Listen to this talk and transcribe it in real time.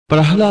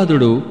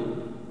ప్రహ్లాదుడు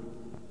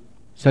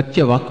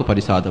సత్యవాక్కు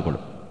పరిసాధకుడు.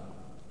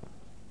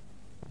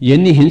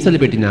 ఎన్ని హింసలు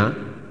పెట్టినా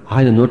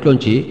ఆయన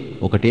నోట్లోంచి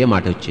ఒకటే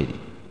మాట వచ్చేది,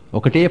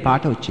 ఒకటే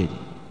పాట వచ్చేది.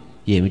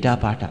 ఏమిటా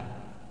పాట?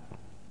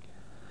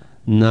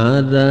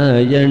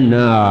 నారాయణ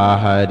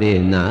హరే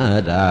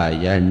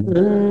నారాయణ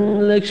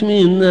లక్ష్మీ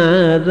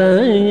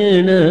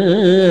నారాయణ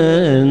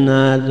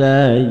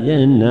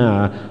నారాయణ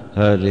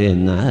హరే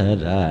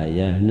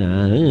నారాయణ.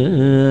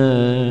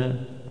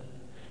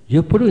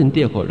 ఎప్పుడు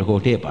ఇంతే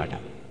ఒకటే పాట.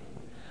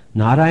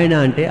 నారాయణ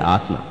అంటే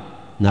ఆత్మ,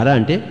 నర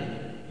అంటే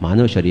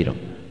మానవ శరీరం.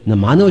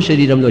 మానవ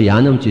శరీరంలో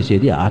యానం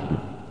చేసేది ఆత్మ.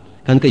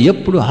 కనుక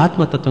ఎప్పుడు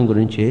ఆత్మతత్వం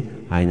గురించి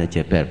ఆయన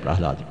చెప్పారు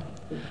ప్రహ్లాదుడు.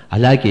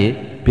 అలాగే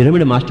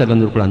పిరమిడ్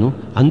మాస్టర్లందరూ కూడాను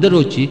అందరూ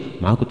వచ్చి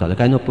మాకు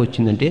తలకాయ నొప్పి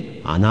వచ్చిందంటే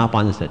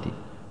ఆనాపానసతి,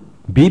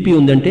 బీపీ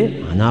ఉందంటే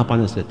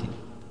ఆనాపానసతి,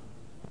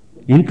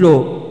 ఇంట్లో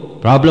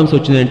ప్రాబ్లమ్స్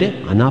వచ్చిందంటే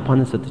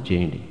ఆనాపానసతి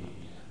చేయండి,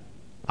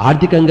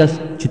 ఆర్థికంగా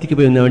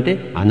చితికిపోయి ఉన్నామంటే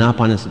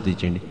ఆనాపానసతి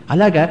చేయండి.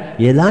 అలాగా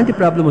ఎలాంటి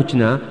ప్రాబ్లం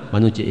వచ్చినా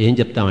మనం ఏం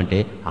చెప్తామంటే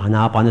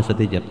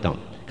ఆనాపానసతి చెప్తాం.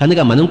 కనుక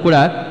మనం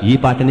కూడా ఈ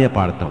పాటనే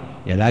పాడతాం.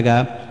 ఎలాగా?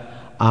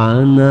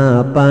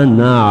 ఆనాపానసతి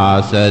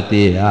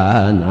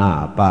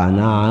ఆనాపానసతి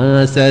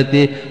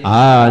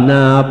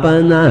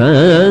ఆనాపానసతి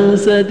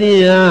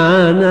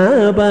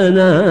ఆనాపానసతి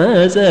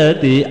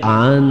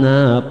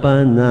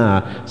ఆనాపానసతి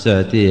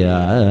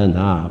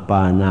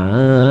ఆనాపాన.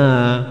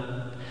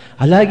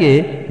 అలాగే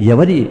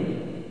ఎవరి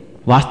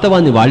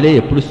వాస్తవాన్ని వాళ్ళే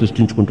ఎప్పుడు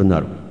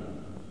సృష్టించుకుంటున్నారు.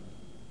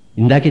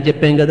 ఇందాకే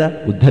చెప్పాం కదా,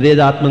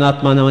 ఉద్ధరేది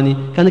ఆత్మనాత్మానమని.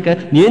 కనుక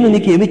నేను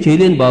నీకేమీ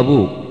చేయలేను బాబు,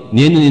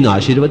 నేను నిన్ను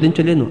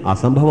ఆశీర్వదించలేను,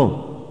 అసంభవం.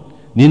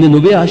 నిన్ను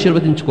నువ్వే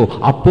ఆశీర్వదించుకో,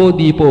 అప్పో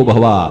దీపో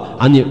భవ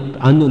అని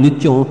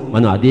నిత్యం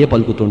మనం అదే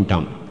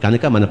పలుకుతుంటాం.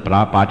 కనుక మన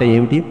పాట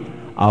ఏమిటి?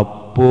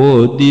 అప్పో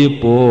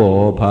దీపో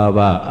భవ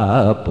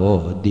అపో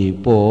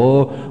దీపో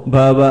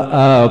భవ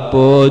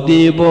అపో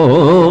దీపో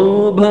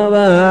భవ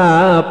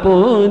అపో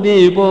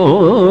దీపో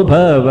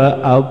భవ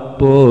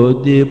అపో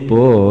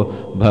దీపో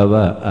భవ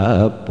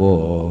అపో.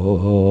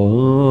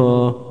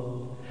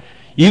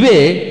 ఇవే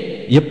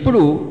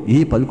ఎప్పుడు ఈ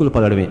పలుకులు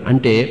పలడమే.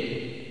 అంటే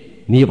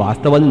నీ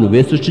వాస్తవాన్ని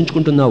నువ్వే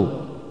సృష్టించుకుంటున్నావు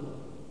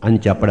అని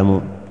చెప్పడము,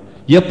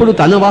 ఎప్పుడు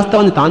తన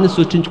వాస్తవాన్ని తాను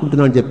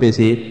సృష్టించుకుంటున్నావు అని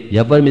చెప్పేసి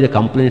ఎవరి మీద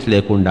కంప్లైంట్స్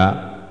లేకుండా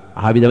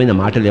ఆ విధమైన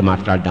మాటలే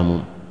మాట్లాడటము,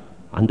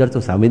 అందరితో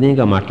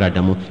సవినయంగా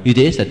మాట్లాడటము,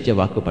 ఇదే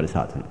సత్యవాక్కు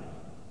పరిసాధన.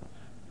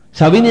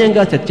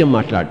 సవినయంగా సత్యం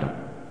మాట్లాడటం,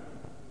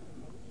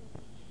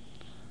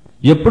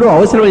 ఎప్పుడూ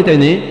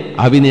అవసరమైతేనే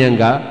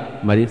అవినయంగా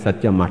మరి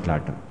సత్యం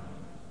మాట్లాడటం.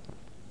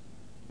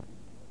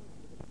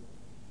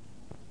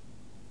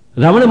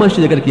 రమణ మహర్షి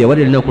దగ్గరికి ఎవరు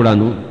వెళ్ళినా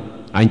కూడాను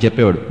ఆయన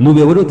చెప్పేవాడు,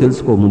 నువ్వెవరో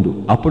తెలుసుకో ముందు,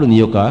 అప్పుడు నీ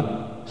యొక్క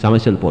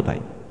సమస్యలు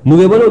పోతాయి.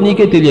 నువ్వెవరో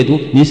నీకే తెలియదు,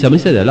 నీ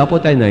సమస్యలు ఎలా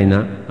పోతాయి నాయన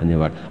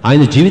అనేవాడు.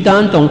 ఆయన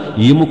జీవితాంతం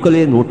ఈ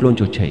ముక్కలే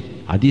నోట్లోంచి వచ్చాయి.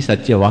 అది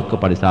సత్యవాక్కు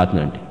పరిసాధన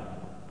అంటే.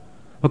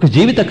 ఒక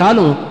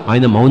జీవితకాలం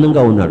ఆయన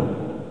మౌనంగా ఉన్నాడు.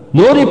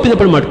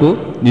 నోరెప్పినప్పుడు మటుకు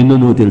నిన్ను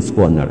నువ్వు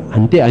తెలుసుకో అన్నాడు.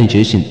 అంతే ఆయన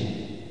చేసింది.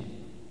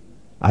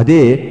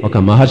 అదే ఒక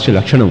మహర్షి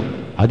లక్షణం,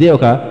 అదే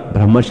ఒక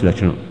బ్రహ్మర్షి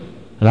లక్షణం.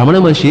 రమణ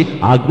మహర్షి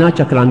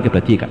ఆజ్ఞాచక్రానికి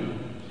ప్రతీక,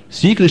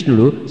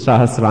 శ్రీకృష్ణుడు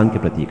సహస్రానికి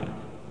ప్రతీక.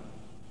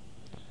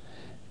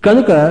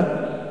 కనుక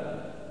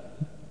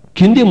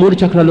కింది 3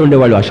 చక్రాలు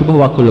ఉండేవాళ్ళు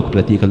అశుభవాక్కులకు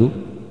ప్రతీకలు,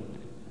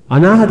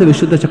 అనాహత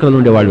విశుద్ధ చక్రాలు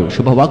ఉండేవాళ్ళు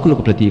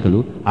శుభవాక్కులకు ప్రతీకలు,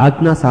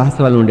 ఆజ్ఞా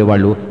సహస్రాలు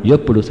ఉండేవాళ్ళు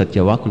ఎప్పుడు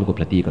సత్యవాక్కులకు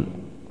ప్రతీకలు.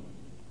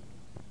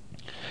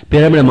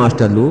 పిరమిడ్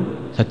మాస్టర్లు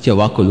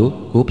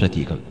సత్యవాక్కులకు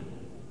ప్రతీకలు.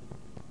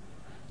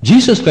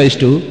 జీసస్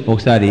క్రైస్టు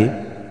ఒకసారి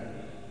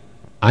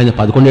ఆయన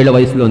 11 ఏళ్ల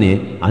వయసులోనే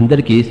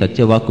అందరికీ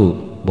సత్యవాక్కు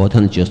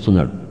బోధన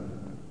చేస్తున్నాడు.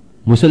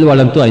 ముసలి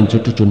వాళ్ళంతా ఆయన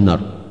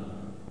చుట్టూచున్నారు.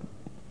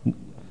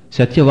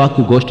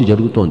 సత్యవాక్కు గోష్ఠి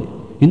జరుగుతోంది.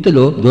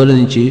 ఇంతలో దూరం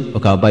నుంచి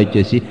ఒక అబ్బాయి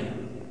చేసి,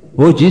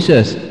 ఓ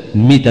జీసస్,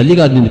 మీ తల్లి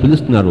గారు నిన్ను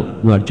పిలుస్తున్నారు,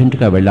 నువ్వు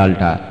అర్జెంటుగా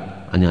వెళ్ళాలట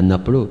అని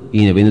అన్నప్పుడు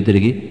ఈయన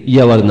వెనుతిరిగి,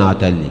 ఎవరు నా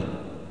తల్లి?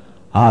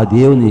 ఆ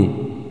దేవుని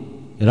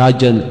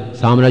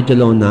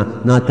సామ్రాజ్యంలో ఉన్న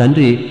నా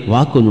తండ్రి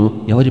వాక్కును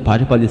ఎవరు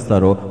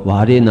పరిపాలిస్తారో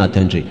వారే నా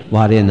తండ్రి,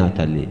 వారే నా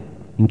తల్లి.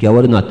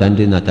 ఇంకెవరు నా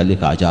తండ్రి నా తల్లి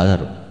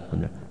కాజాలరు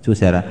అన్నాడు.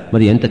 చూసారా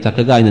మరి ఎంత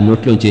చక్కగా ఆయన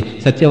నోట్లోంచి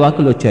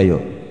సత్యవాక్కులు వచ్చాయో.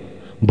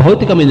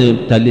 భౌతికమైన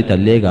తల్లి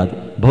తల్లే కాదు,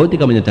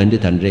 భౌతికమైన తండ్రి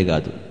తండ్రే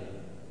కాదు.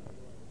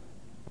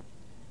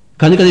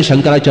 కనుకనే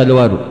శంకరాచార్యుల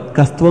వారు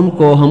కస్త్వం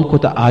కోహం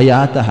కుత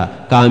ఆయాత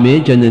కామే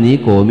జనని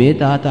కోమే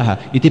తాత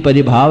ఇది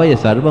పరిభావయ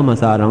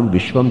సర్వమసారం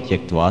విశ్వం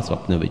త్యక్త్వా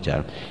స్వప్న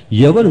విచారం.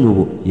 ఎవరు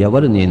నువ్వు,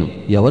 ఎవరు నేను,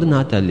 ఎవరు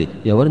నా తల్లి,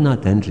 ఎవరు నా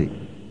తండ్రి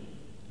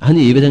అని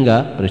ఈ విధంగా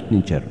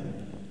ప్రశ్నించారు.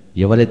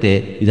 ఎవరైతే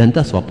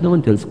ఇదంతా స్వప్నం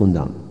అని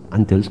తెలుసుకుందాం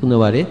అని తెలుసుకున్న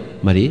వారే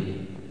మరి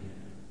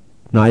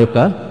నా యొక్క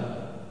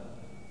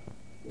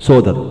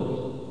సోదరు,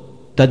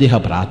 తదిహ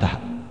భ్రాత.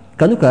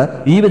 కనుక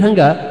ఈ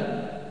విధంగా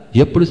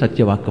ఎప్పుడు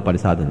సత్యవాక్కు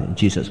పరిసాధన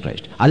జీసస్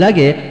క్రైస్ట్.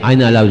 అలాగే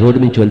ఆయన అలా రోడ్డు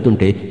నుంచి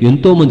వెళ్తుంటే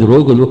ఎంతో మంది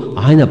రోగులు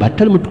ఆయన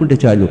బట్టలు ముట్టుకుంటే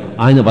చాలు,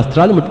 ఆయన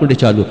వస్త్రాలు ముట్టుకుంటే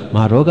చాలు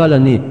మా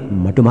రోగాలన్నీ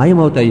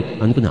మటుమాయమవుతాయి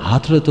అనుకుని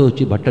ఆతురతో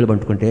వచ్చి బట్టలు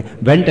పట్టుకుంటే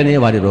వెంటనే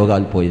వారి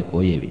రోగాలు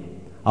పోయేవి.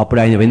 అప్పుడు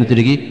ఆయన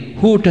వెనుతిరిగి,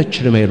 హూ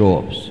టచ్డ్ మై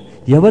రోబ్స్,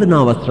 ఎవరు నా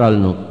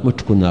వస్త్రాలను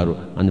ముట్టుకున్నారు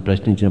అని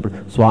ప్రశ్నించినప్పుడు,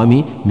 స్వామి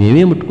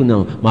మేమే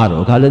ముట్టుకున్నాం, మా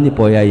రోగాలన్నీ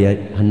పోయాయి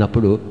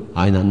అన్నప్పుడు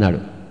ఆయన అన్నాడు,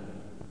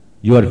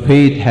 your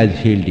faith has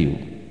healed you.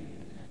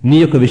 నీ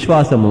యొక్క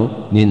విశ్వాసము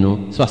నిన్ను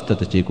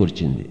స్వస్థత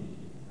చేకూర్చింది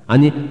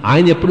అని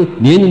ఆయన ఎప్పుడు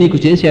నేను నీకు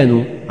చేశాను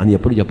అని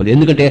ఎప్పుడు చెప్పలేదు.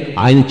 ఎందుకంటే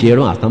ఆయన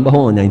చేయడం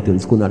అసంభవం అని ఆయన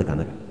తెలుసుకున్నాడు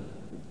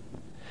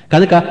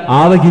కనుక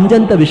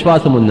ఆవగింజంత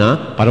విశ్వాసం ఉన్న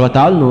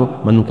పర్వతాలను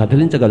మనం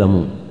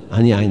కదిలించగలము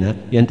అని ఆయన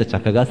ఎంత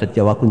చక్కగా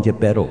సత్యవాక్యం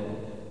చెప్పారో.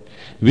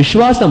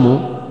 విశ్వాసము,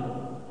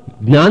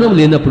 జ్ఞానం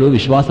లేనప్పుడు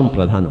విశ్వాసం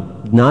ప్రధానం.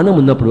 జ్ఞానం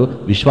ఉన్నప్పుడు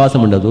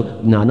విశ్వాసం ఉండదు,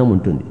 జ్ఞానం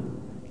ఉంటుంది.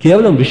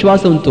 కేవలం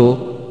విశ్వాసంతో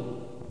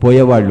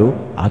పోయేవాళ్ళు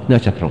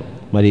ఆజ్ఞాచక్రం,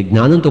 మరి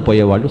జ్ఞానంతో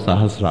పోయేవాళ్ళు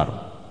సహస్రారం.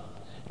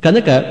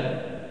 కనుక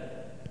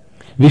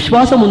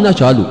విశ్వాసం ఉన్నా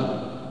చాలు,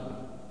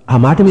 ఆ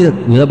మాట మీద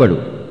నిలబడు.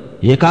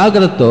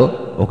 ఏకాగ్రతతో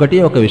ఒకటే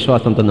ఒక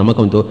విశ్వాసంతో,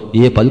 నమ్మకంతో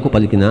ఏ పలుకు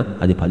పలికినా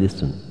అది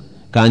ఫలిస్తుంది.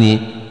 కానీ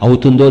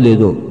అవుతుందో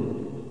లేదో,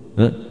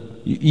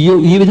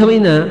 ఈ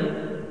విధమైన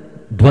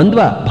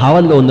ద్వంద్వ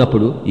భావంలో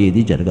ఉన్నప్పుడు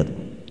ఏది జరగదు.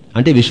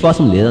 అంటే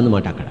విశ్వాసం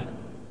లేదన్నమాట. అక్కడ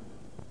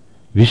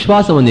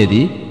విశ్వాసం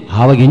అనేది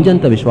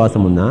ఆవగింజంత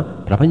విశ్వాసం ఉన్నా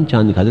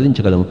ప్రపంచాన్ని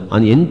కదిలించగలము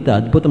అని ఎంత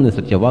అద్భుతమైన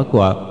సత్యవాక్కు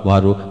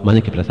వారు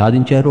మనకి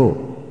ప్రసాదించారో.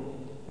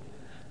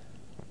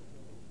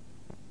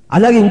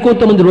 అలాగే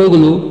ఇంకొంతమంది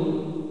రోగులు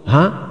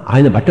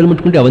ఆయన బట్టలు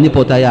ముట్టుకుంటే అవన్నీ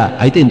పోతాయా,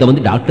 అయితే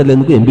ఇంతమంది డాక్టర్లు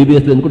ఎందుకు,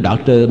 ఎంబీబీఎస్లు ఎందుకు,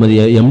 మరి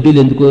ఎండీలు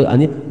ఎందుకు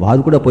అని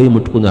వారు కూడా పోయి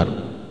ముట్టుకున్నారు.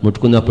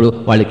 ముట్టుకున్నప్పుడు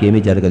వాళ్ళకి ఏమీ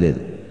జరగలేదు.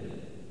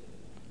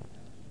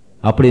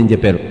 అప్పుడు ఏం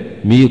చెప్పారు?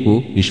 మీకు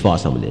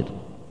విశ్వాసం లేదు.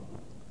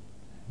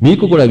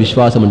 మీకు కూడా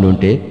విశ్వాసం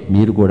ఉంటే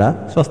మీరు కూడా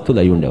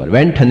స్వస్థులై ఉండేవారు.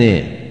 వెంటనే,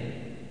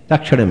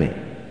 తక్షణమే.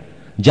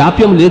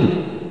 జాప్యం లేదు.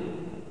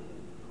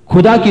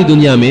 ఖుదాకి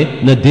దునియా మే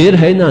నా దేర్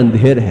హై నా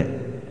అంధేర్ హై.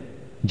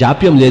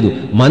 జాప్యం లేదు.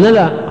 మనల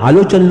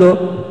ఆలోచనలో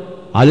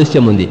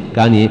ఆలస్యం ఉంది,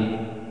 కానీ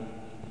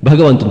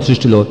భగవంతుని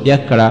సృష్టిలో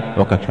ఎక్కడ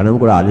ఒక క్షణం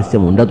కూడా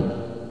ఆలస్యం ఉండదు.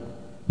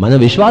 మన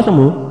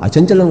విశ్వాసము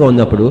అచంచలంగా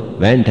ఉన్నప్పుడు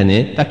వెంటనే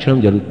తక్షణం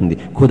జరుగుతుంది.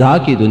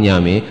 ఖుదాకి దునియా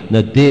మే నా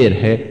దేర్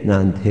హై నా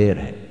అంధేర్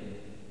హై.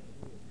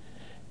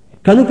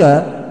 కనుక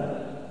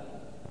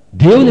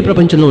దేవుని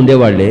ప్రపంచంలో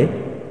ఉండేవాళ్లే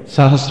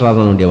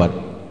సహస్రాలను ఉండేవారు.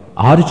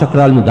 6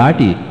 చక్రాలను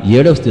దాటి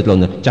 7వ స్థితిలో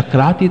ఉన్నారు.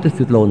 చక్రాతీత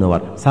స్థితిలో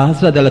ఉన్నవారు.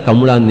 సహస్రదళ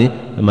కమలాన్ని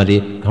మరి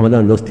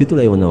కమలంలో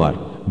స్థితులై ఉన్నవారు.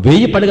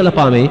 1000 పడగల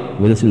పామై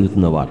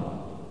వెలసిల్లుతున్నవారు.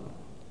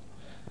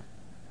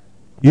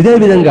 ఇదే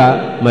విధంగా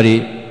మరి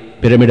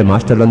పిరమిడ్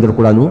మాస్టర్లందరూ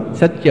కూడాను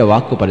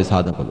సత్యవాక్కు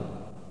పరిసాధకులు.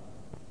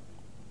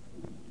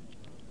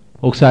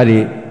 ఒకసారి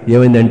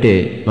ఏమైందంటే,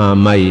 మా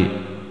అమ్మాయి,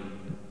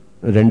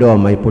 2వ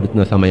అమ్మాయి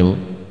పుడుతున్న సమయం,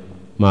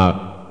 మా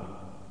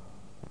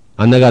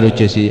అన్నగారు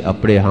వచ్చేసి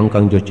అప్పుడే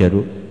హాంకాంగ్ నుంచి వచ్చారు.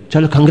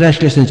 చాలా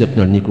కంగ్రాచులేషన్స్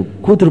చెప్తున్నాడు, నీకు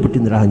కూతురు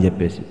పుట్టిందిరా అని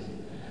చెప్పేసి.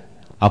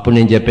 అప్పుడు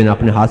నేను చెప్పాను,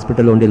 అప్పుడు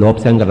హాస్పిటల్లో ఉండి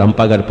లోపసాంగ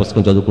రంపా గారి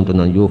పుస్తకం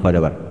చదువుకుంటున్నాను, యూ ఫర్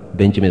ఎవర్,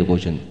 బెంచ్ మీద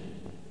కూర్చొని.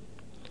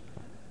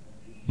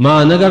 మా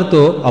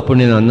అన్నగారితో అప్పుడు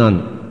నేను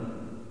అన్నాను,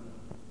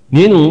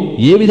 నేను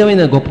ఏ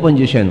విధమైన గొప్ప పని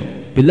చేశాను,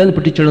 పిల్లల్ని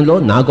పుట్టించడంలో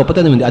నా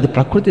గొప్పతనం ఉంది. అది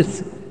ప్రకృతి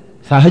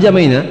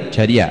సహజమైన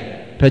చర్య.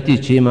 ప్రతి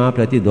చీమ,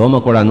 ప్రతి దోమ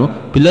కూడాను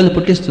పిల్లల్ని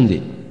పుట్టిస్తుంది.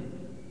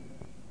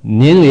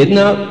 నేను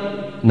ఏదైనా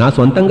నా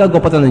సొంతంగా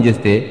గొప్పతనం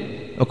చేస్తే,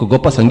 ఒక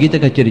గొప్ప సంగీత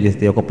కచేరీ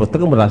చేస్తే, ఒక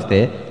పుస్తకం రాస్తే,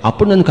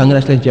 అప్పుడు నన్ను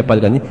కంగ్రాచులేషన్స్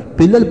చెప్పాలి. కానీ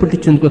పిల్లలు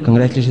పుట్టించేందుకు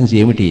కంగ్రాచులేషన్స్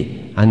ఏమిటి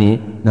అని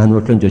నా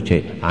నోట్ల నుంచి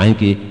వచ్చాయి.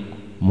 ఆయనకి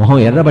మొహం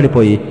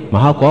ఎర్రబడిపోయి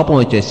మహాకోపం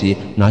వచ్చేసి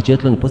నా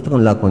చేతిలోని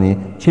పుస్తకం లాక్కొని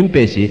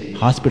చింపేసి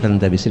హాస్పిటల్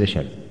అంతా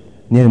విసిరేశాడు.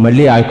 నేను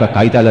మళ్ళీ ఆ యొక్క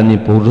కాగితాలన్నీ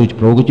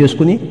ప్రోగు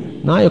చేసుకుని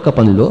నా యొక్క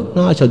పనిలో,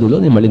 నా చదువులో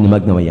నేను మళ్ళీ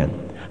నిమగ్నమయ్యాను.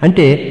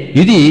 అంటే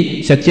ఇది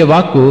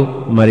సత్యవాక్కు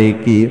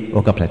మరికి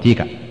ఒక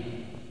ప్రతీక.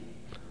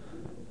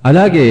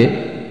 అలాగే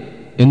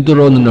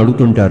ఎందరో నన్ను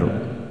అడుగుతుంటారు,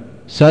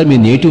 సార్ మీ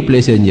నేటివ్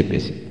ప్లేస్ ఏదని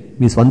చెప్పేసి,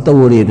 మీ సొంత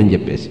ఊరు ఏదని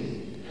చెప్పేసి.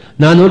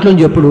 నా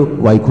నోట్లోంచి ఎప్పుడు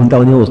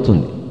వైకుంఠం అనే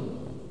వస్తుంది.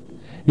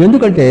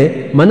 ఎందుకంటే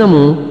మనము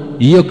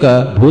ఈ యొక్క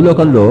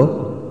భూలోకంలో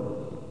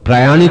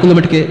ప్రయాణికుల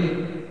మటుకే,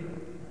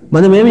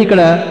 మనమేమి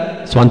ఇక్కడ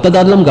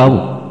స్వంతదారులం కావు.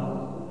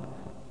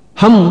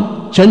 హమ్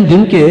చంద్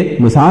దిన్కే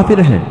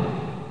ముసాఫిర్ హై.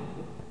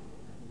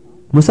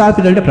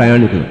 ముసాఫిర్ అంటే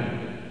ప్రయాణికులు,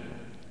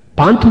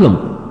 పాంతులం.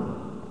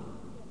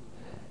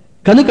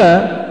 కనుక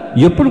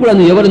ఎప్పుడు కూడా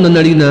ఎవరు నన్ను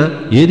అడిగినా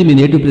ఏది మీ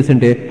నేటివ్ ప్లేస్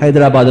అంటే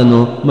హైదరాబాద్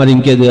అను, మరి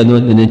ఇంకేది అను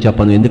నేను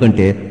చెప్పను.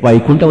 ఎందుకంటే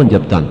వైకుంఠం అని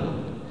చెప్తాను.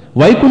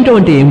 వైకుంఠం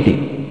అంటే ఏమిటి?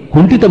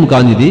 కుంఠితం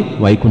కానిది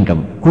వైకుంఠం.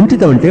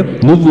 కుంఠితం అంటే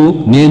నువ్వు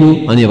నేను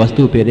అనే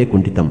వస్తువు పేరే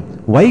కుంఠితం.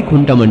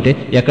 వైకుంఠం అంటే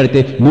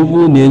ఎక్కడైతే నువ్వు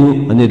నేను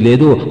అనేది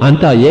లేదో,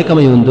 అంతా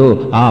ఏకమై ఉందో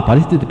ఆ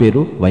పరిస్థితి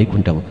పేరు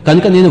వైకుంఠం.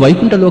 కనుక నేను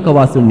వైకుంఠలోక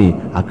వాసుని,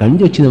 అక్కడి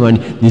నుంచి వచ్చిన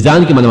వాడిని.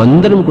 నిజానికి మనం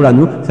అందరం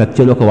కూడాను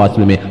సత్యలోక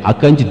వాసులమే,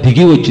 అక్కడి నుంచి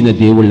దిగి వచ్చిన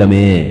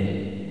దేవుళ్ళమే.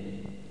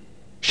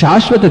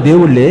 శాశ్వత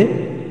దేవుళ్లే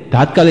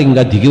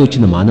తాత్కాలికంగా దిగి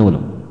వచ్చిన మానవులు.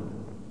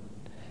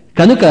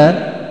 కనుక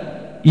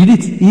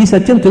ఈ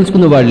సత్యం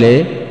తెలుసుకున్న వాళ్లే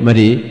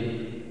మరి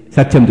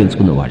సత్యం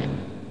తెలుసుకున్నవాళ్ళు.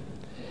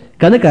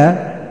 కనుక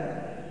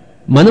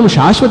మనం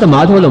శాశ్వత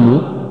మాధవులము.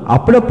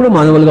 అప్పుడప్పుడు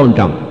మానవులుగా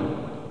ఉంటాం,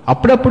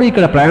 అప్పుడప్పుడు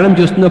ఇక్కడ ప్రయాణం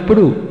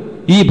చేస్తున్నప్పుడు,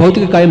 ఈ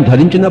భౌతిక కాయం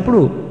ధరించినప్పుడు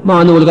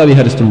మానవులుగా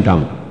విహరిస్తుంటాం.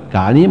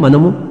 కానీ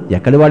మనము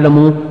ఎక్కడి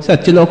వాళ్ళము?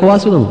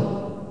 సత్యలోకవాసులము.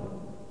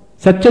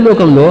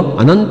 సత్యలోకంలో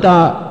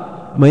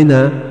అనంతమైన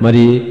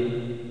మరి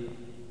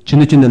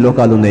చిన్న చిన్న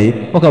లోకాలు ఉన్నాయి.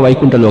 ఒక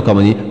వైకుంఠ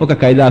లోకమని, ఒక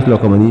కైలాస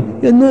లోకమని,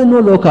 ఎన్నో ఎన్నో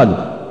లోకాలు.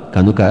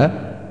 కనుక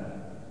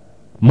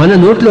మన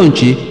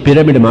నోట్లోంచి,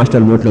 పిరమిడ్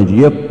మాస్టర్ నోట్లోంచి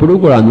ఎప్పుడూ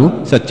కూడాను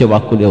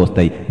సత్యవాక్కులే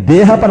వస్తాయి.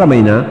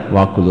 దేహపరమైన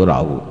వాక్కులు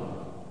రావు.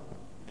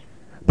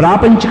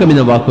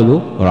 ప్రాపంచికమైన వాక్కులు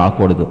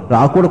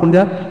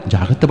రాకూడకుండా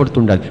జాగ్రత్త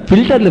పడుతుండాలి.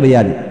 ఫిల్టర్లు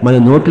వేయాలి. మన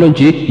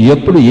నోట్లోంచి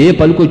ఎప్పుడు ఏ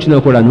పలుకు వచ్చినా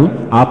కూడాను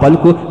ఆ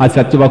పలుకు అది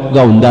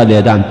సత్యవాక్కుగా ఉందా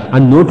లేదా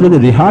అని నోట్లోని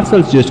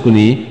రిహార్సల్స్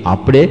చేసుకుని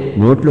అప్పుడే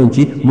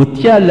నోట్లోంచి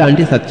ముత్యాలు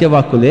లాంటి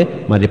సత్యవాక్కులే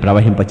మరి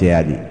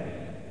ప్రవహింపచేయాలి.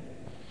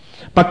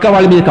 పక్క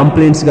వాళ్ళ మీద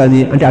కంప్లైంట్స్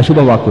కానీ అంటే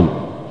అశుభవాక్కులు,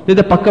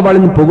 లేదా పక్క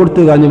వాళ్ళని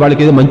పొగుడుతూ కానీ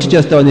వాళ్ళకి ఏదో మంచి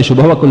చేస్తామని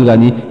శుభవాక్కులు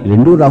కానీ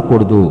రెండూ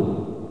రాకూడదు.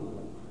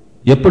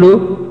 ఎప్పుడు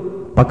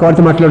పక్క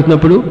వారితో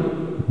మాట్లాడుతున్నప్పుడు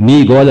నీ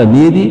గోల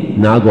నీది,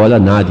 నా గోల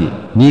నాది,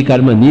 నీ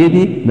కర్మ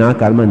నీది, నా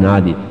కర్మ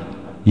నాది,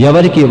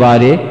 ఎవరికి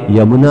వారే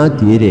యమునా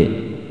తీరే.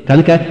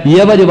 కనుక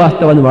ఎవరి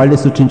వాస్తవాన్ని వాళ్ళే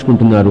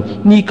సృష్టించుకుంటున్నారు.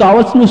 నీకు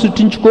కావాల్సిన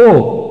సృష్టించుకో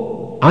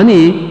అని,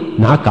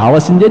 నాకు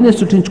కావాల్సిందే నేను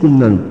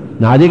సృష్టించుకుంటున్నాను,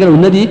 నా దగ్గర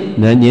ఉన్నది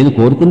నేను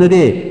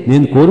కోరుకున్నదే,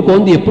 నేను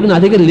కోరుకోంది ఎప్పుడు నా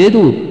దగ్గర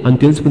లేదు అని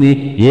తెలుసుకుని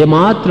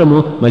ఏమాత్రము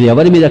మరి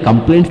ఎవరి మీద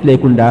కంప్లైంట్స్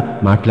లేకుండా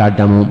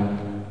మాట్లాడటము,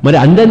 మరి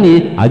అందరినీ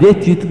అదే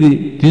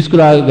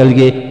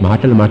తీసుకురాగలిగే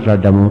మాటలు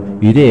మాట్లాడటము,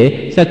 ఇదే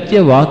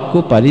సత్యవాక్కు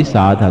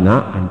పరిసాధన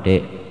అంటే.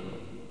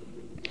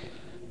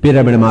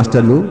 పిరమిడ్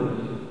మాస్టర్లు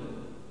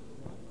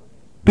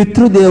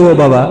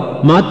పితృదేవోభవ,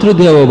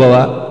 మాతృదేవోభవ,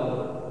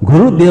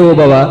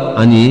 గురుదేవోభవ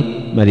అని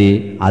మరి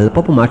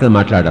అల్పపు మాటలు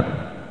మాట్లాడారు.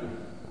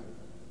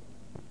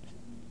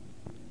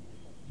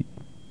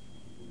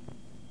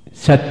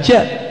 సత్యమేవ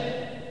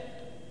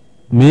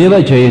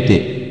జయతే,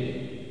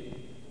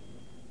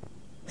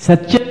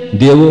 సత్య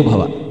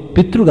దేవోభవ.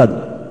 పితృ కాదు,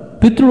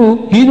 పితృడు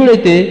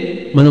హీనుడైతే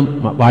మనం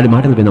వాడి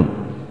మాటలు వినం.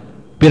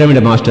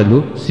 పిరమిడ్ మాస్టర్లు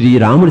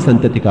శ్రీరాముడి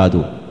సంతతి కాదు,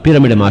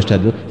 పిరమిడ్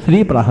మాస్టర్లు శ్రీ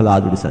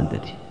ప్రహ్లాదుడి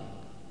సంతతి.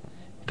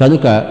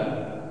 కనుక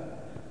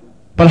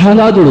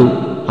ప్రహ్లాదుడు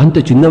అంత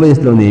చిన్న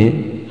వయసులోనే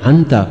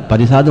అంత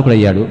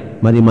పరిసాధకుడయ్యాడు.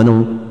 మరి మనం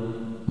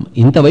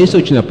ఇంత వయసు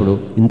వచ్చినప్పుడు,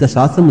 ఇంత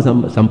శాస్త్రం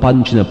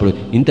సంపాదించినప్పుడు,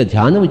 ఇంత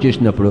ధ్యానం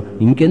చేసినప్పుడు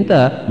ఇంకెంత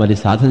మరి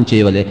సాధన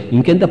చేయవలే,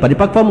 ఇంకెంత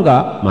పరిపక్వంగా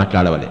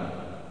మాట్లాడవలే.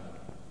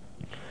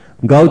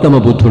 గౌతమ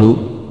బుద్ధుడు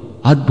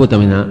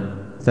అద్భుతమైన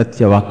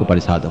సత్యవాక్కు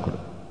పరిసాధకుడు.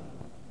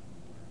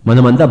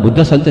 మనమంతా బుద్ధ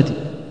సంతతి.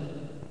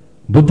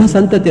 బుద్ధ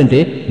సంతతి అంటే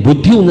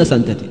బుద్ధి ఉన్న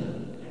సంతతి.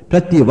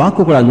 ప్రతి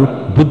వాక్కు కూడాను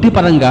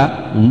బుద్ధిపరంగా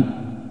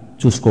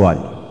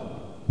చూసుకోవాలి.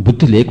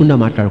 బుద్ధి లేకుండా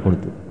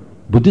మాట్లాడకూడదు.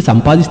 బుద్ధి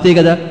సంపాదిస్తే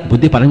కదా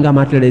బుద్ధి పరంగా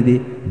మాట్లాడేది.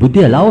 బుద్ధి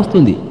ఎలా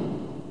వస్తుంది?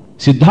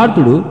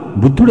 సిద్ధార్థుడు,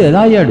 బుద్ధుడు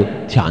ఎలా అయ్యాడు?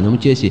 ధ్యానం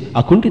చేసి,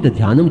 అకుంఠిత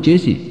ధ్యానం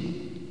చేసి,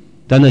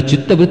 తన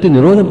చిత్తవృత్తి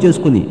నిరోధం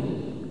చేసుకుని,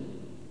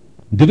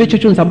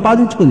 దివ్యచక్షును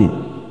సంపాదించుకుని,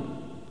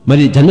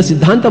 మరి జన్మ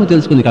సిద్ధాంతం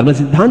తెలుసుకుని, కర్మ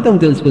సిద్ధాంతం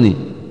తెలుసుకుని,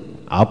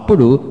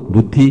 అప్పుడు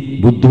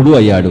బుద్ధుడు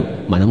అయ్యాడు.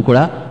 మనం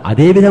కూడా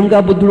అదే విధంగా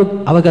బుద్ధుడు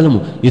అవగలము.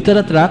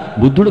 ఇతరత్ర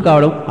బుద్ధుడు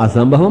కావడం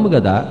అసంభవం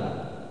కదా,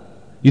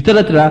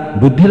 ఇతరత్ర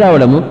బుద్ధి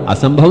రావడము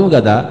అసంభవం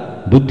కదా.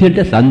 బుద్ధి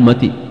అంటే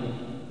సన్మతి,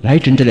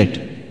 రైట్ ఇంటలెక్ట్.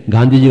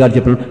 గాంధీజీ గారు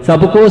చెప్పారు,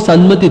 సబకో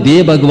సన్మతి దే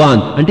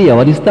భగవాన్ అంటే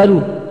ఎవరిస్తారు?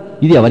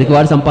 ఇది ఎవరికి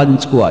వారు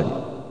సంపాదించుకోవాలి.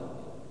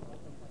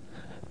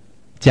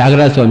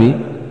 త్యాగరాజ స్వామి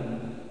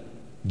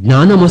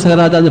జ్ఞానం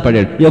మొసగరాదని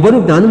పడాడు. ఎవరు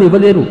జ్ఞానం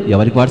ఇవ్వలేరు,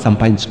 ఎవరికి వారు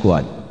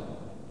సంపాదించుకోవాలి.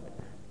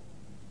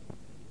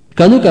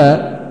 కనుక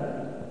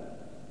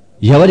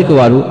ఎవరికి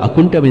వారు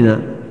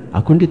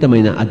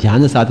అకుంఠితమైన ఆ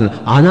ధ్యాన సాధన,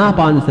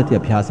 ఆనాపానసతి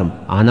అభ్యాసం.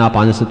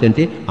 ఆనాపానసతి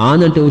అంటే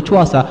ఆన్ అంటే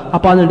ఉచ్ఛ్వాస,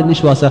 అపాన అంటే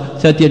నిశ్వాస,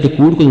 సతి అంటే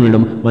కూడుకుని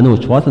ఉండడం. మనం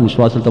ఉచ్ఛ్వాస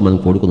నిశ్వాసాలతో మనం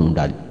కూడుకుని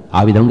ఉండాలి.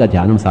 ఆ విధంగా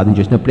ధ్యానం సాధన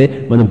చేసినప్పుడే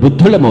మనం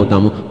బుద్ధులం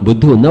అవుతాము,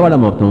 బుద్ధి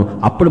ఉన్నవాళ్ళం అవుతాము.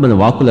 అప్పుడు మన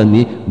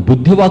వాక్కులన్నీ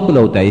బుద్ధి వాక్కులు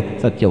అవుతాయి,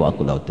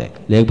 సత్యవాక్కులు అవుతాయి.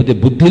 లేకపోతే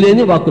బుద్ధి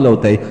లేని వాక్కులు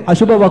అవుతాయి,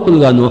 అశుభ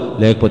వాక్కులుగాను,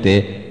 లేకపోతే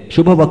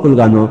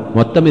శుభవాక్కులుగాను,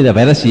 మొత్తం మీద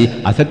వెరసి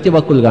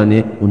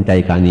అసత్యవాక్కులుగానే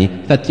ఉంటాయి. కానీ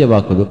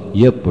సత్యవాక్కులు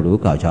ఎప్పుడూ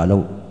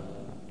కాచాలవు.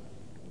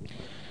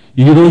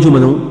 ఈరోజు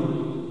మనం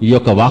ఈ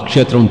యొక్క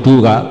వాక్క్షేత్రం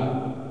 2గా,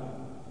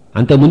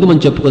 అంతకుముందు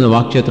మనం చెప్పుకున్న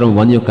వాక్క్షేత్రం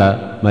 1 యొక్క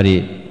మరి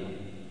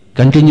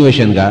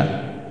కంటిన్యూయేషన్గా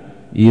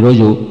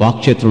ఈరోజు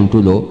వాక్క్షేత్రం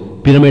 2లో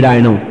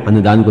పిరమిడాయనం అన్న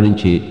దాని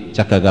గురించి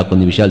చక్కగా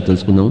కొన్ని విషయాలు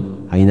తెలుసుకుందాం.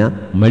 అయినా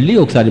మళ్ళీ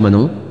ఒకసారి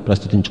మనం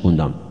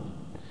ప్రస్తుతించుకుందాం.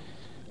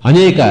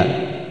 అనేక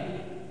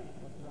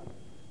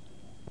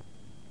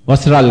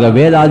వత్సరాలుగా,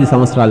 వేలాది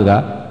సంవత్సరాలుగా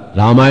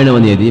రామాయణం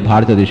అనేది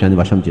భారతదేశాన్ని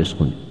వశం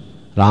చేసుకుంది.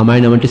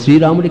 రామాయణం అంటే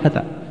శ్రీరాముడి కథ.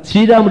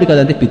 శ్రీరాముడి కథ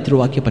అంటే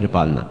పితృవాక్య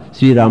పరిపాలన.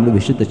 శ్రీరాముడు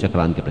విశుద్ధ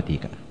చక్రానికి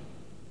ప్రతీక.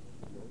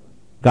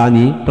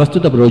 కానీ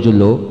ప్రస్తుత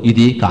రోజుల్లో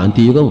ఇది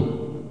కాంతియుగం,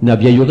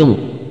 నవ్యయుగము,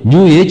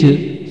 న్యూ ఏజ్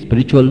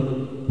స్పిరిచువల్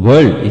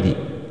వరల్డ్. ఇది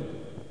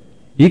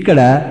ఇక్కడ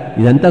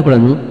ఇదంతా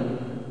కూడాను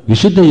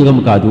విశుద్ధ యుగం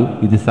కాదు,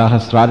 ఇది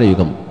సహస్రార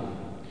యుగం,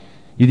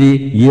 ఇది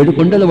 7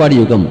 కొండల వాడి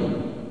యుగం,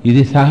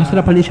 ఇది సహస్ర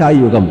పనిషాయి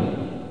యుగం.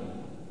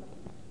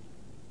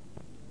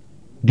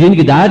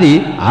 దీనికి దారి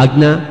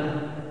ఆజ్ఞా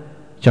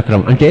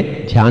చక్రం అంటే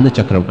ధ్యాన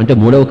చక్రం, అంటే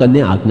 3వ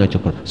కన్నే ఆజ్ఞా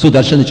చక్రం,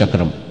 సుదర్శన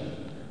చక్రం.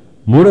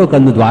 3వ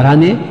కన్ను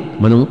ద్వారానే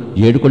మనం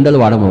 7 కొండల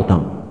వాడం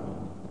అవుతాం.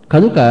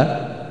 కనుక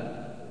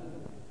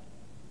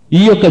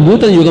ఈ యొక్క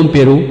నూతన యుగం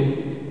పేరు,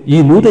 ఈ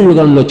నూతన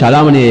యుగంలో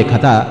చలామణి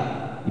కథ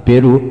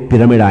పేరు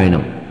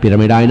పిరమిడాయనం.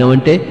 పిరమిడాయనం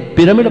అంటే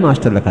పిరమిడ్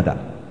మాస్టర్ల కథ.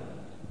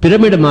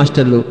 పిరమిడ్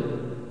మాస్టర్లు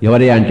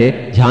ఎవరే అంటే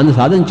ధ్యాన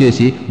సాధన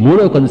చేసి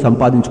మూడవ కన్ను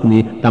సంపాదించుకుని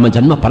తమ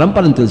జన్మ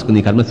పరంపరను తెలుసుకుని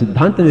కర్మ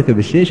సిద్ధాంతం యొక్క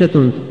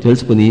విశేషతను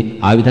తెలుసుకుని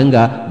ఆ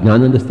విధంగా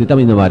జ్ఞానంలో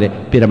స్థితమైన వారే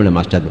పిరమిడ్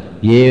మాస్టర్లు.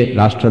 ఏ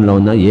రాష్ట్రంలో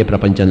ఉన్నా, ఏ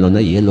ప్రపంచంలో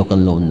ఉన్నా, ఏ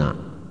లోకంలో ఉన్నా.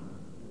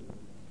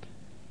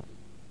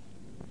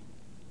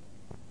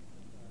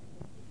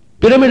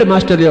 పిరమిడ్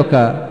మాస్టర్ యొక్క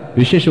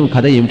విశేషం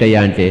కథ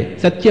ఏమిటయ్యా అంటే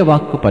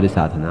సత్యవాక్కు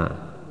పరిసాధన.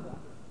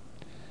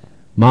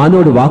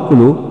 మానవుడి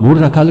వాక్కులు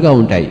 3 రకాలుగా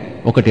ఉంటాయి.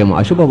 ఒకటేమో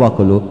అశుభ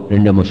వాక్కులు,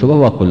 రెండేమో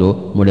శుభవాక్కులు,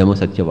 మూడేమో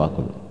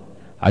సత్యవాక్కులు.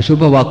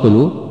 అశుభ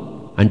వాక్కులు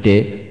అంటే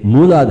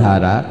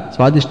మూలాధార,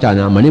 స్వాదిష్టాన,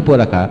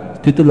 మణిపూరక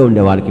స్థితిలో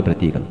ఉండేవారికి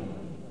ప్రతీకలు.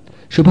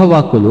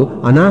 శుభవాక్కులు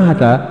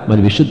అనాహత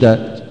మరి విశుద్ధ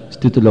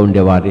స్థితిలో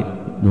ఉండేవారి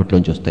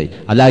నోట్లోంచి వస్తాయి.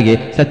 అలాగే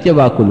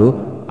సత్యవాక్కులు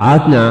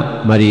ఆజ్ఞ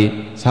మరి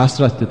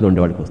శాస్త్ర స్థితిలో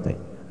ఉండేవాడికి వస్తాయి.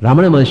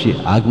 రమణ మహర్షి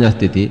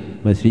ఆజ్ఞాస్థితి,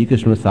 మరి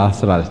శ్రీకృష్ణుడు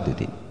సహస్రాల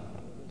స్థితి.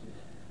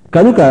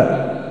 కనుక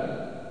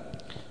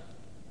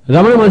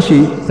రమణ మహర్షి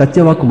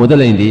సత్యవాక్కు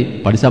మొదలైంది,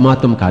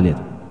 పరిసమాప్తం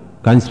కాలేదు.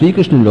 కానీ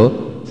శ్రీకృష్ణుల్లో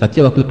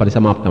సత్యవాక్కులు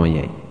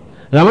పరిసమాప్తమయ్యాయి.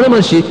 రమణ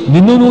మహర్షి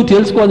నిన్ను నువ్వు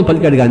తెలుసుకోవాలని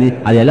పలికాడు, కానీ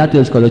అది ఎలా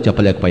తెలుసుకోవాలో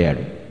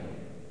చెప్పలేకపోయాడు.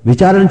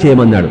 విచారణ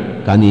చేయమన్నాడు,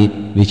 కానీ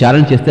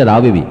విచారణ చేస్తే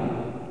రావివి,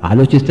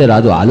 ఆలోచిస్తే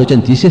రాదు, ఆలోచన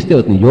తీసేస్తే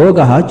అవుతుంది. యోగ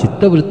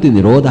చిత్తవృత్తి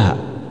నిరోధ.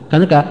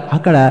 కనుక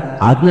అక్కడ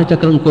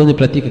ఆజ్ఞాచక్రం కోని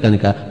ప్రతీక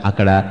కనుక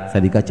అక్కడ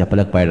సరిగా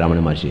చెప్పలేకపోయాడు రమణ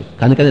మహర్షి.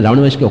 కనుకనే రమణ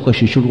మహర్షికి ఒక్క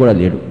శిష్యుడు కూడా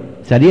లేడు.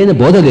 సరైన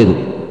బోధ లేదు.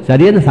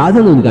 సరైన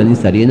సాధన ఉంది, కానీ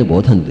సరైన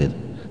బోధన లేదు.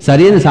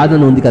 సరైన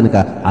సాధన ఉంది కనుక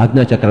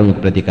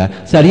ఆజ్ఞాచక్రానికి ప్రతీక,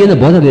 సరైన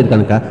బోధ లేదు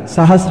కనుక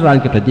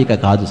సహస్రానికి ప్రతీక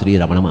కాదు శ్రీ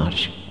రమణ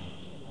మహర్షి.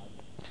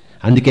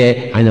 అందుకే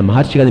ఆయన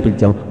మహర్షిగానే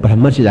పిలిచాం,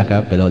 బ్రహ్మర్షి దాకా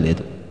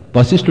పిలవలేదు.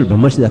 వశిష్ఠుడు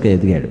బ్రహ్మర్షి దాకా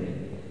ఎదిగాడు.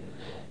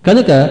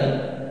 కనుక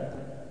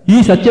ఈ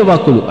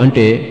సత్యవాక్కులు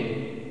అంటే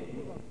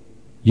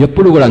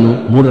ఎప్పుడు కూడాను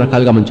 3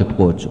 రకాలుగా మనం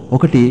చెప్పుకోవచ్చు.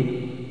 ఒకటి,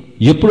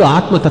 ఎప్పుడు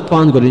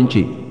ఆత్మతత్వాన్ని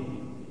గురించి,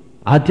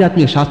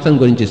 ఆధ్యాత్మిక శాస్త్రం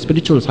గురించి,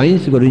 స్పిరిచువల్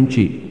సైన్స్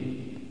గురించి,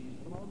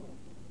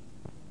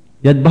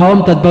 యద్భావం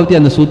తద్భవతి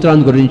అన్న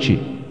సూత్రాన్ని గురించి,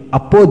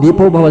 అప్పో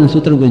దీపోభవ అన్న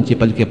సూత్రం గురించి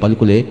పలికే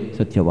పలుకులే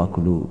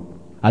సత్యవాక్కులు.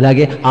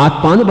 అలాగే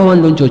ఆత్మానుభవం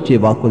నుంచి వచ్చే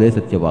వాక్కులే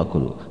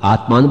సత్యవాక్కులు.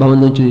 ఆత్మానుభవం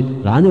నుంచి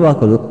రాని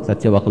వాక్కులు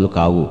సత్యవాక్కులు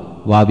కావు.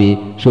 వావి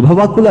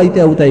శుభవాక్కులు అయితే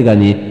అవుతాయి,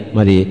 కానీ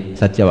మరి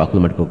సత్యవాక్కులు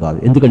మటుకు కాదు.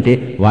 ఎందుకంటే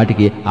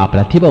వాటికి ఆ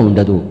ప్రతిభ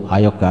ఉండదు, ఆ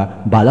యొక్క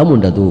బలం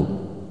ఉండదు.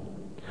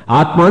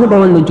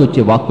 ఆత్మానుభవం నుంచి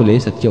వచ్చే వాక్కులే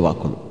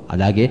సత్యవాక్కులు.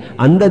 అలాగే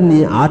అందరినీ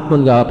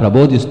ఆత్మలుగా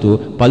ప్రబోధిస్తూ,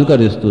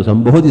 పలుకరిస్తూ,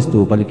 సంబోధిస్తూ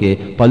పలికే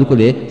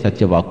పలుకులే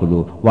సత్యవాక్కులు.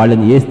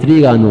 వాళ్ళని ఏ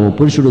స్త్రీగానో,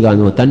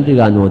 పురుషుడుగానో,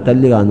 తండ్రిగానో,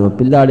 తల్లిగానో,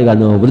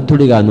 పిల్లాడిగానో,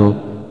 వృద్ధుడిగానో,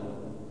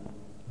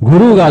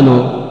 గురువుగానో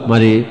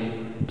మరి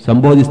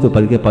సంబోధిస్తూ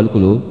పలికే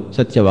పలుకులు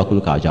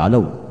సత్యవాక్కులు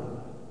కాజాలవు.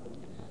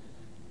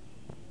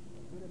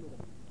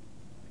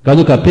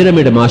 కనుక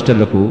పిరమిడ్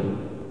మాస్టర్లకు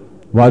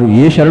వారు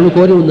ఏ శరణు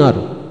కోరి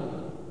ఉన్నారు?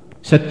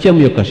 సత్యం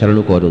యొక్క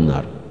శరణు కోరి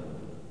ఉన్నారు.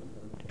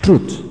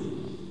 Truth.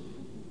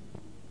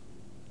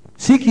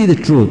 Seek ye the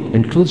truth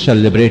and truth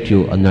shall liberate you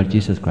అన్నాడు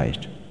జీసస్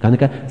క్రైస్ట్.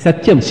 కనుక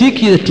సత్యం, సీక్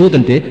యీ ద ట్రూత్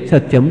అంటే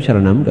సత్యం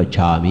శరణం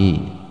గచ్ఛామి.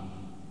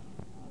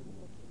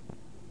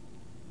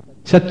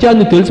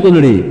 సత్యాన్ని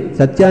తెలుసుకునుడి,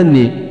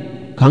 సత్యాన్ని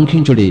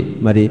కాంక్షించుడి,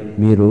 మరి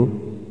మీరు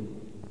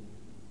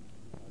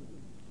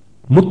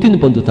ముక్తిని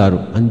పొందుతారు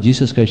అని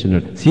జీసస్ క్రైస్ట్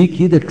అన్నాడు. Seek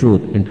ye the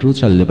truth and truth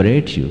shall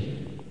liberate you.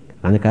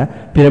 కనుక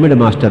పిరమిడ్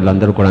మాస్టర్లు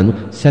అందరూ కూడాను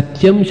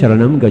సత్యం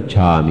శరణం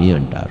గచ్ఛామి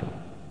అంటారు.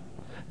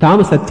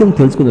 తాము సత్యం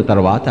తెలుసుకున్న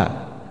తర్వాత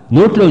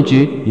నోట్లోంచి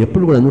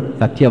ఎప్పుడు కూడాను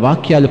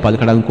సత్యవాక్యాలు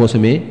పలకడం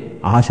కోసమే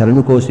ఆ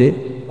శరణు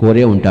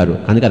కోరే ఉంటారు.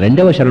 కనుక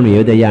రెండవ శరణు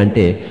ఏదయ్యా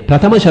అంటే,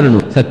 ప్రథమ శరణు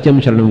సత్యం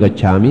శరణం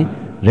గచ్ఛామి,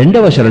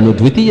 రెండవ శరణు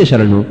ద్వితీయ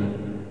శరణు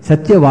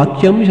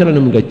సత్యవాక్యం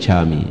శరణం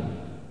గచ్ఛామి.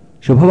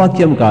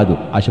 శుభవాక్యం కాదు,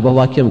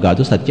 అశుభవాక్యం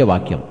కాదు,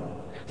 సత్యవాక్యం.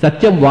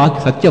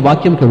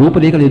 సత్యవాక్యం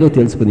రూపురేఖలు ఏదో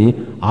తెలుసుకుని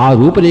ఆ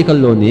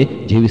రూపురేఖల్లోనే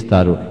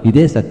జీవిస్తారు.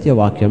 ఇదే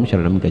సత్యవాక్యం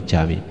శరణం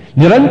గచ్ఛామి.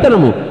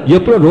 నిరంతరము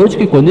ఎప్పుడో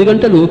రోజుకి కొన్ని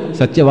గంటలు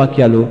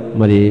సత్యవాక్యాలు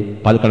మరి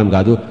పలకడం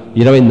కాదు,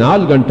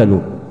 24 గంటలు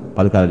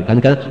పలకాలి.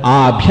 కనుక ఆ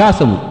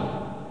అభ్యాసం,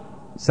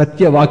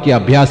 సత్యవాక్య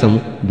అభ్యాసం,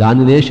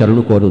 దానినే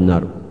శరణు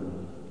కోరున్నారు.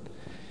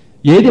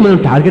 ఏది మనం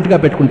టార్గెట్గా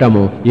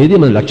పెట్టుకుంటామో, ఏది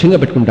మనం లక్ష్యంగా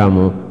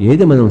పెట్టుకుంటామో,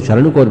 ఏది మనం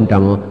శరణు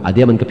కోరుంటామో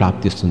అదే మనకి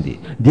ప్రాప్తిస్తుంది.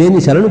 దేని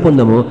శరణు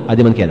పొందామో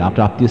అది మనకి ఎలా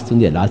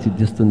ప్రాప్తిస్తుంది, ఎలా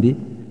సిద్ధిస్తుంది?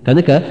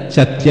 కనుక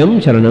సత్యం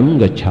శరణం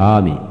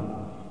గచ్ఛామి,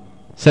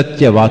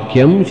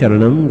 సత్యవాక్యం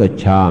శరణం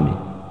గచ్ఛామి,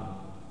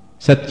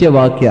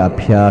 సత్యవాక్య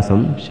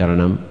అభ్యాసం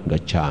శరణం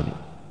గచ్ఛామి.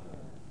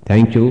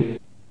 Thank you.